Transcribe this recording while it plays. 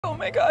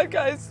God,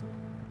 guys.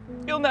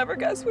 You'll never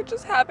guess what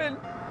just happened.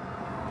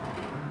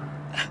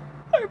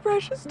 Our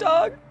precious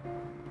dog.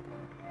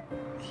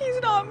 He's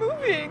not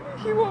moving.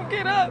 He won't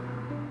get up.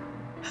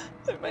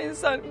 And my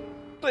son,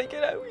 Blake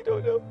and I, we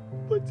don't know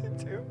what to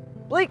do.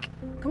 Blake,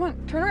 come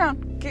on, turn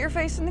around. Get your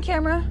face in the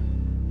camera.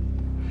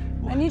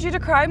 I need you to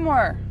cry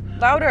more.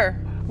 Louder.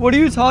 What are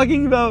you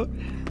talking about?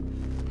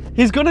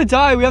 He's gonna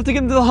die. We have to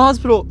get him to the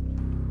hospital.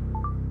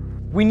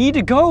 We need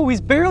to go.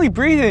 He's barely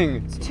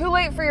breathing. It's too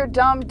late for your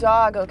dumb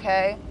dog,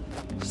 okay?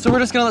 So we're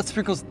just gonna let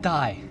Sprinkles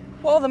die.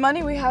 Well, the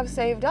money we have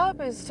saved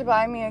up is to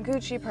buy me a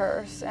Gucci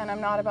purse, and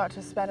I'm not about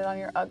to spend it on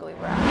your ugly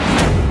brat.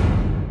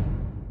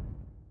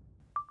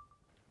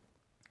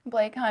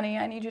 Blake, honey,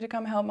 I need you to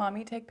come help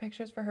Mommy take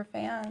pictures for her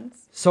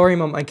fans. Sorry,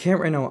 Mom, I can't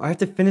right now. I have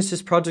to finish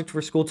this project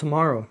for school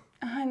tomorrow.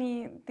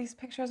 Honey, these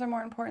pictures are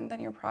more important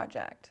than your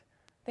project.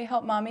 They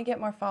help Mommy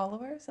get more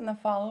followers, and the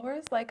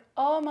followers like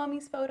all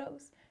Mommy's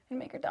photos and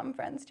make her dumb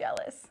friends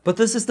jealous. But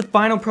this is the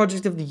final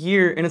project of the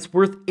year, and it's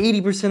worth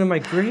 80% of my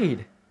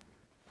grade.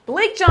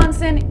 Blake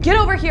Johnson, get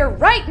over here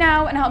right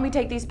now and help me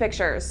take these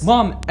pictures.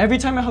 Mom, every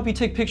time I help you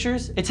take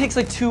pictures, it takes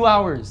like 2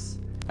 hours.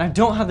 And I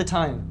don't have the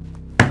time.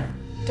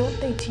 Don't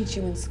they teach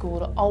you in school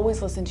to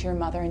always listen to your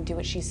mother and do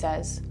what she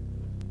says?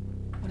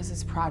 What is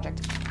this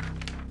project?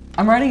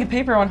 I'm writing a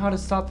paper on how to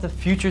stop the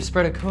future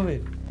spread of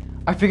COVID.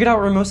 I figured out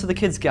where most of the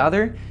kids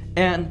gather,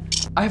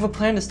 and I have a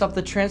plan to stop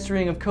the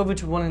transferring of COVID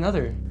to one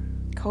another.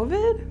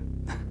 COVID?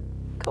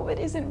 COVID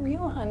isn't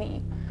real,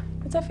 honey.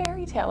 It's a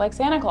fairy tale, like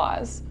Santa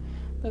Claus.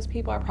 Those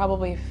people are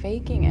probably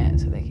faking it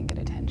so they can get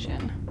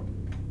attention.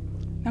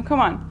 Now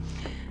come on,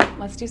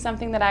 let's do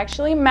something that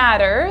actually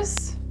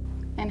matters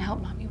and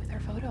help Mommy with her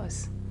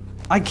photos.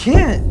 I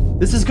can't!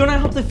 This is gonna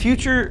help the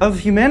future of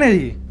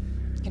humanity.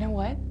 You know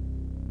what?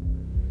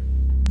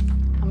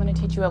 I'm gonna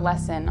teach you a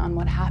lesson on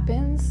what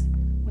happens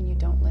when you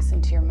don't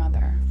listen to your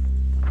mother.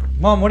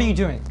 Mom, what are you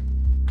doing?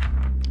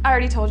 I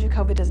already told you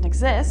COVID doesn't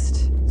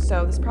exist,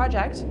 so this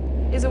project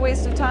is a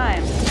waste of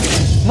time.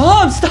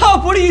 Mom,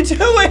 stop! What are you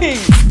doing?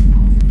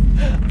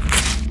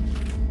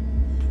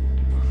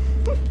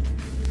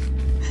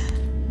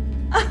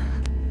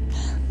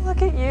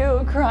 Look at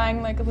you,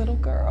 crying like a little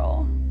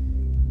girl.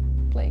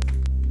 Blake,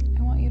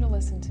 I want you to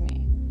listen to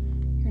me.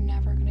 You're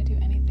never gonna do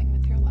anything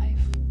with your life.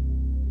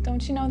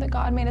 Don't you know that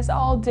God made us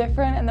all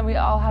different and that we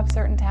all have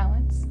certain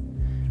talents?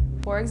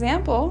 For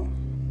example,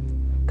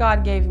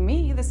 God gave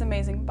me this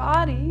amazing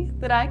body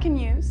that I can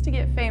use to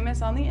get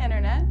famous on the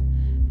internet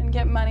and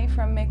get money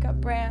from makeup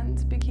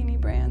brands,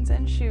 bikini brands,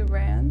 and shoe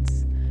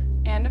brands.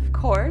 And of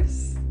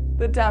course,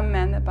 the dumb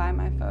men that buy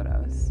my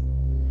photos.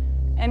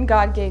 And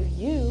God gave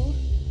you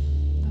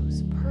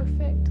those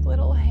perfect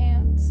little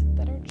hands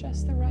that are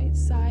just the right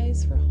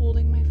size for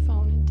holding my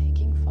phone and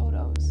taking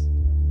photos.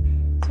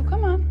 So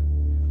come on,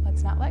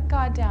 let's not let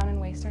God down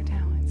and waste our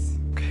talents.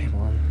 Okay,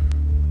 Mom.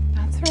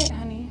 That's right,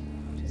 honey.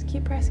 Just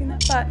keep pressing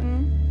that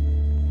button.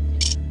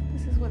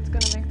 This is what's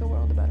gonna make the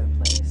world a better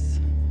place.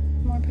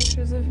 More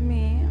pictures of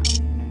me on the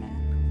internet.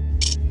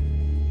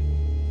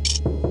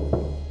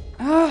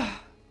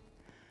 Ah,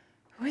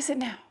 who is it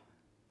now?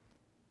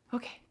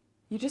 Okay,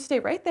 you just stay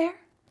right there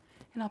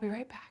and I'll be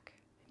right back.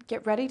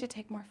 Get ready to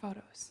take more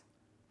photos.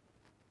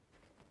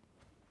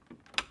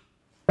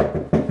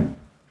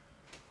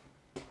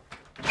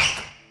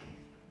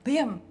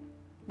 Liam,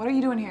 what are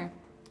you doing here?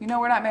 You know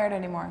we're not married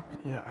anymore.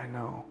 Yeah, I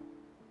know.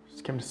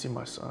 Just came to see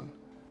my son.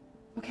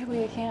 Okay, well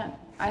you can't.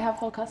 I have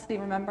full custody,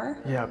 remember?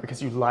 Yeah,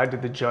 because you lied to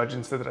the judge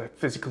and said that I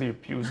physically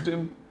abused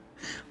him.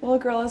 Well, a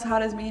girl as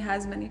hot as me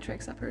has many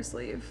tricks up her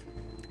sleeve.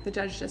 The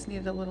judge just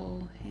needed a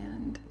little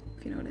hand,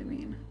 if you know what I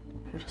mean.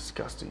 You're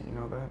disgusting, you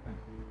know that?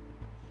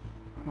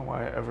 I don't know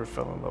why I ever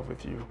fell in love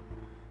with you.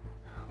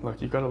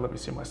 Look, you gotta let me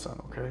see my son,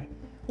 okay?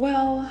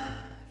 Well,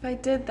 if I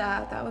did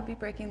that, that would be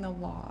breaking the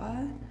law.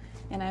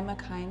 And I'm a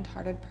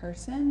kind-hearted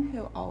person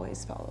who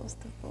always follows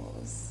the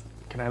rules.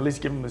 Can I at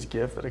least give him this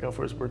gift that I got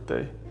for his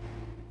birthday?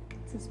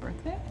 It's his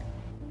birthday?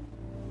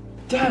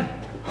 Dad,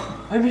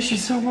 I miss you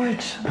so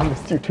much. I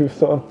missed you too,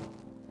 son.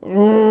 I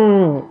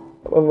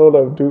don't know what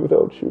I would do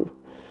without you.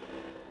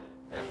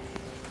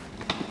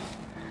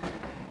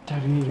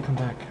 Dad, you need to come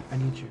back. I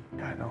need you.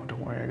 Yeah, I know. Don't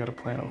worry. I got a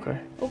plan,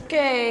 okay?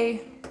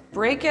 Okay.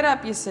 Break it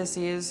up, you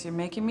sissies. You're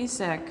making me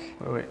sick.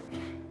 Wait.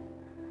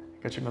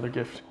 I got you another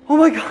gift. Oh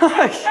my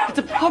gosh, it's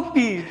a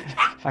puppy.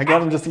 I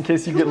got him just in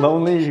case you get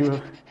lonely.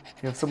 You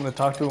have someone to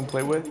talk to and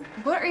play with.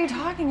 What are you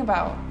talking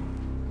about?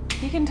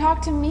 He can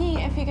talk to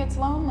me if he gets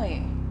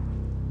lonely.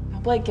 Now,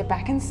 Blake, get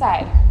back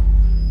inside.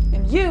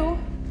 And you,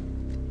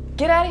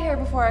 get out of here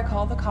before I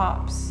call the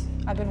cops.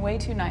 I've been way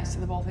too nice to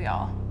the both of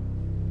y'all.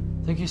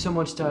 Thank you so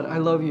much, Dad. I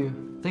love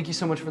you. Thank you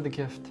so much for the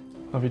gift.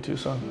 Love you too,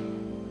 son.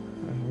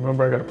 And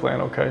remember, I got a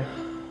plan, okay?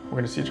 We're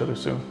gonna see each other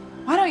soon.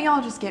 Why don't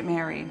y'all just get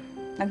married?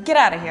 Now get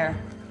out of here.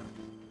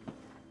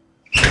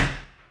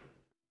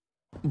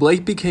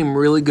 Blake became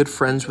really good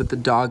friends with the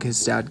dog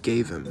his dad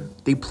gave him.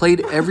 They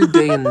played every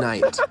day and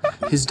night.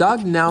 His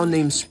dog, now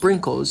named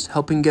Sprinkles,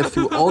 helped him get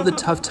through all the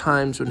tough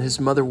times when his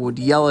mother would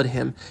yell at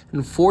him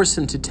and force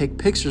him to take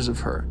pictures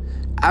of her.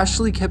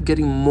 Ashley kept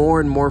getting more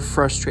and more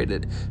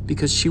frustrated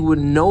because she would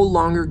no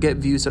longer get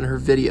views on her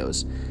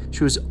videos.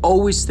 She was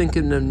always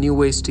thinking of new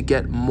ways to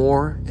get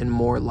more and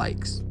more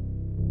likes.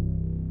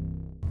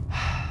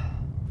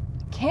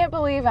 Can't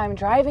believe I'm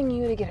driving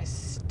you to get a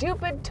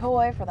stupid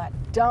toy for that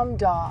dumb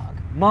dog.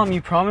 Mom,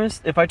 you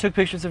promised if I took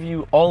pictures of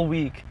you all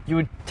week, you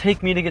would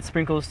take me to get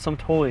Sprinkles some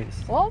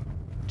toys. Well,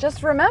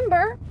 just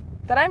remember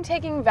that I'm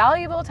taking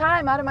valuable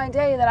time out of my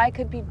day that I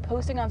could be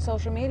posting on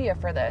social media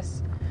for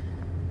this.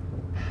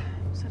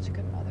 I'm such a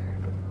good mother.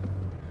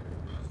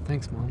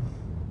 Thanks, Mom.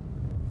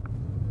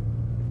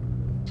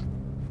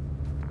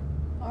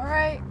 All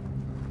right.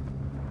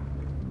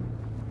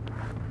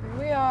 Here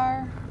we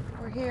are.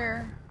 We're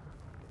here.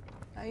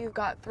 Now you've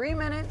got 3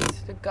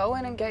 minutes to go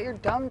in and get your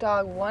dumb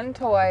dog one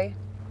toy.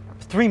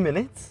 3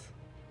 minutes?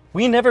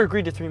 We never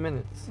agreed to 3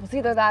 minutes. It's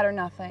either that or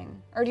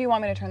nothing. Or do you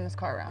want me to turn this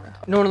car around?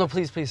 No,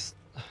 please, please.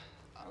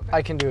 Okay.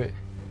 I can do it.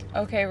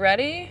 Okay,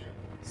 ready,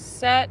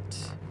 set,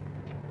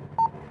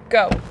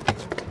 go.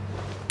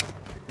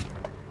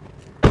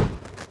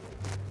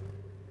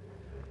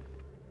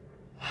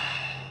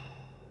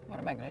 What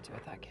am I gonna do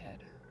with that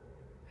kid?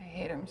 I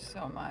hate him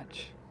so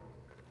much.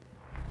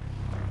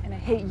 And I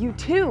hate you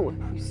too,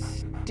 you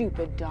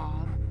stupid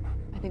dog.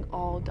 I think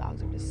all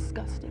dogs are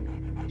disgusting. I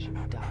think they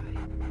should die.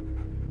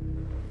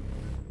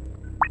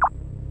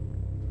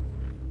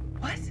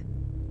 What?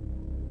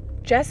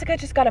 Jessica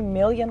just got 1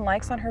 million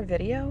likes on her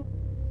video?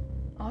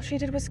 All she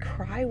did was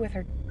cry with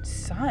her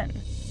son.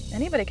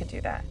 Anybody could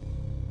do that.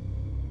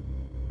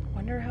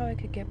 Wonder how I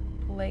could get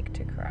Blake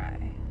to cry.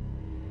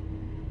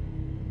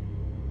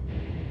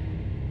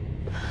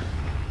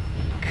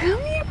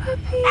 Come here,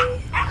 puppy.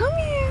 Come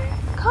here.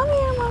 Come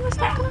here, Mama's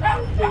not gonna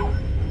hurt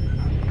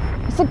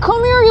you. I said,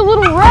 come here, you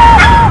little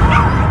rat!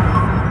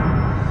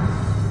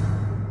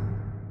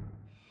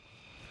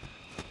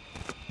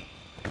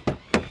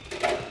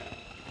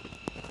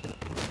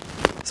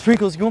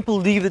 Sprinkles, you won't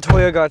believe the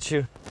toy I got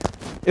you.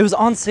 It was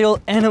on sale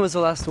and it was the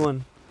last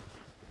one.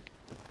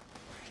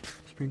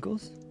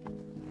 Sprinkles?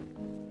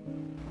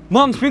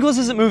 Mom, Sprinkles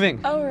isn't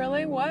moving. Oh,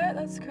 really? What?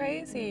 That's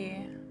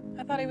crazy.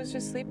 I thought he was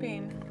just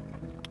sleeping.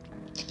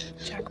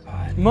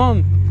 Jackpot.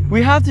 Mom,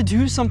 we have to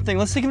do something.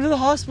 Let's take him to the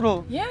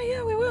hospital.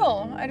 Yeah, we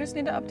will. I just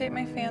need to update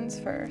my fans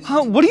first.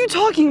 Huh? What are you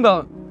talking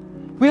about?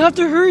 We have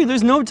to hurry.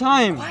 There's no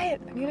time.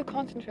 Quiet. I need to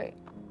concentrate.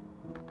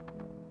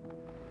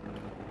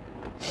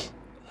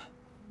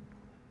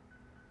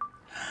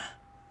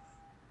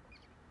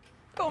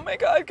 Oh my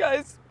God,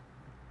 guys.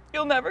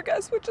 You'll never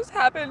guess what just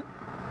happened.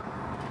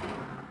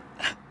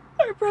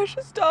 Our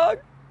precious dog.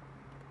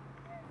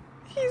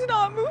 He's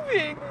not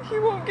moving. He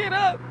won't get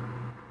up.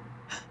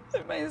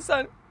 And my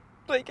son,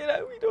 Blake and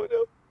I, we don't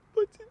know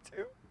what to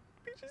do.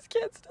 We just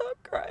can't stop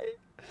crying.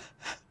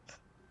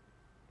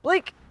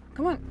 Blake,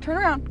 come on, turn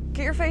around.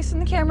 Get your face in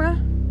the camera.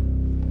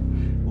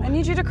 I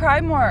need you to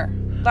cry more.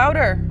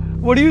 Louder.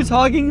 What are you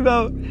talking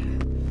about?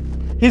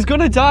 He's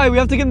gonna die. We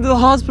have to get him to the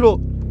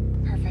hospital.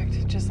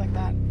 Perfect, just like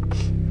that.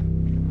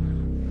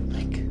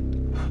 Blake.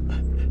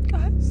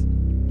 Guys,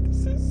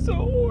 this is so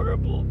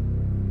horrible.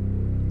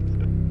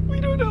 We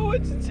don't know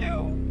what to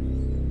do.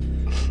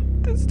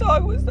 This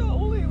dog was not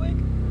only like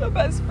a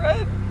best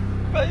friend,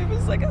 but he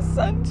was like a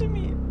son to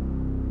me.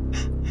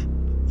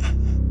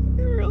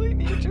 We really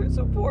need your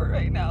support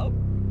right now.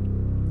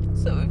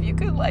 So if you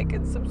could like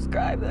and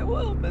subscribe, that will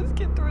help us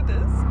get through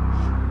this.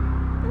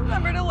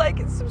 Remember to like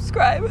and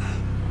subscribe.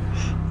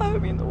 That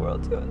would mean the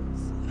world to us.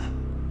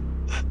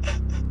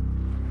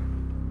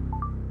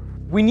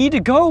 We need to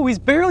go. He's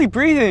barely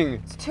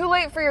breathing. It's too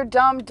late for your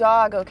dumb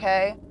dog,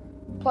 okay?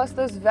 Plus,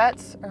 those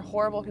vets are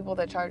horrible people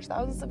that charge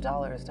thousands of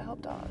dollars to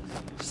help dogs.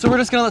 So we're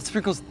just gonna let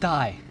Sprinkles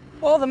die.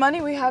 Well, the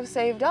money we have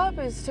saved up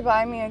is to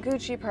buy me a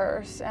Gucci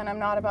purse, and I'm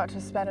not about to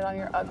spend it on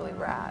your ugly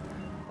rat.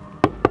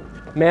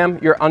 Ma'am,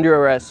 you're under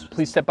arrest.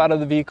 Please step out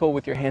of the vehicle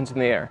with your hands in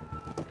the air.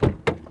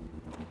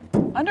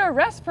 Under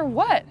arrest for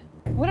what?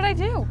 What did I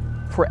do?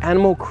 For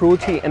animal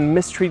cruelty and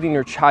mistreating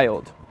your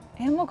child.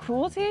 Animal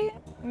cruelty?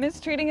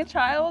 Mistreating a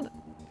child?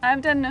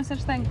 I've done no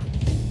such thing.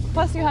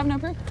 Plus, you have no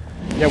proof.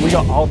 Yeah, we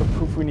got all the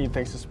proof we need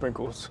thanks to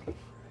Sprinkles.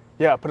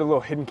 Yeah, put a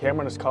little hidden camera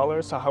on his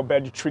collar, saw how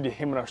bad you treated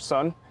him and our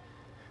son.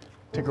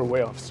 Take her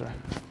away, officer.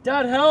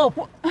 Dad,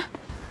 help!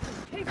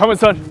 Coming,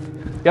 son.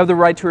 You have the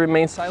right to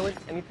remain silent.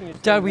 Anything you say,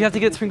 Dad, we have to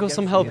get Sprinkles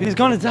some help. He's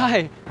gonna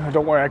die.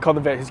 Don't worry, I called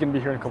the vet. He's gonna be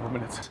here in a couple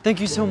minutes.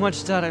 Thank you so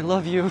much, Dad. I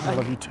love you. I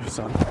love you too,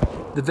 son.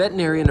 The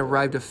veterinarian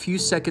arrived a few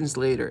seconds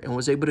later and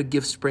was able to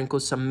give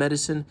Sprinkles some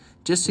medicine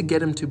just to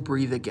get him to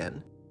breathe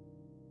again.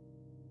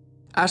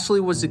 Ashley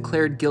was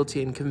declared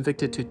guilty and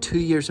convicted to 2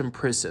 years in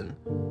prison.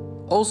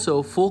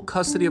 Also, full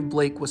custody of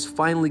Blake was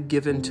finally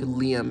given to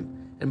Liam,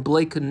 and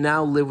Blake could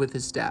now live with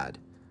his dad.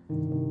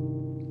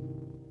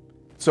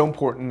 It's so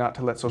important not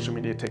to let social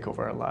media take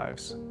over our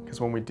lives,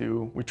 because when we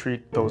do, we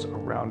treat those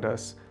around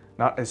us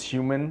not as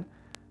human,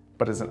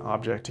 but as an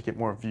object to get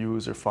more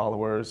views or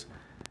followers,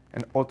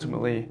 and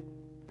ultimately,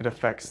 it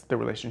affects the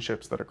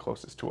relationships that are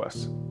closest to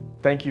us.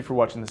 Thank you for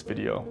watching this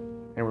video,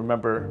 and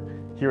remember,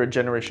 here at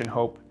Generation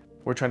Hope,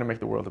 we're trying to make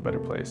the world a better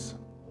place.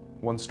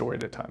 one story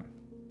at a time.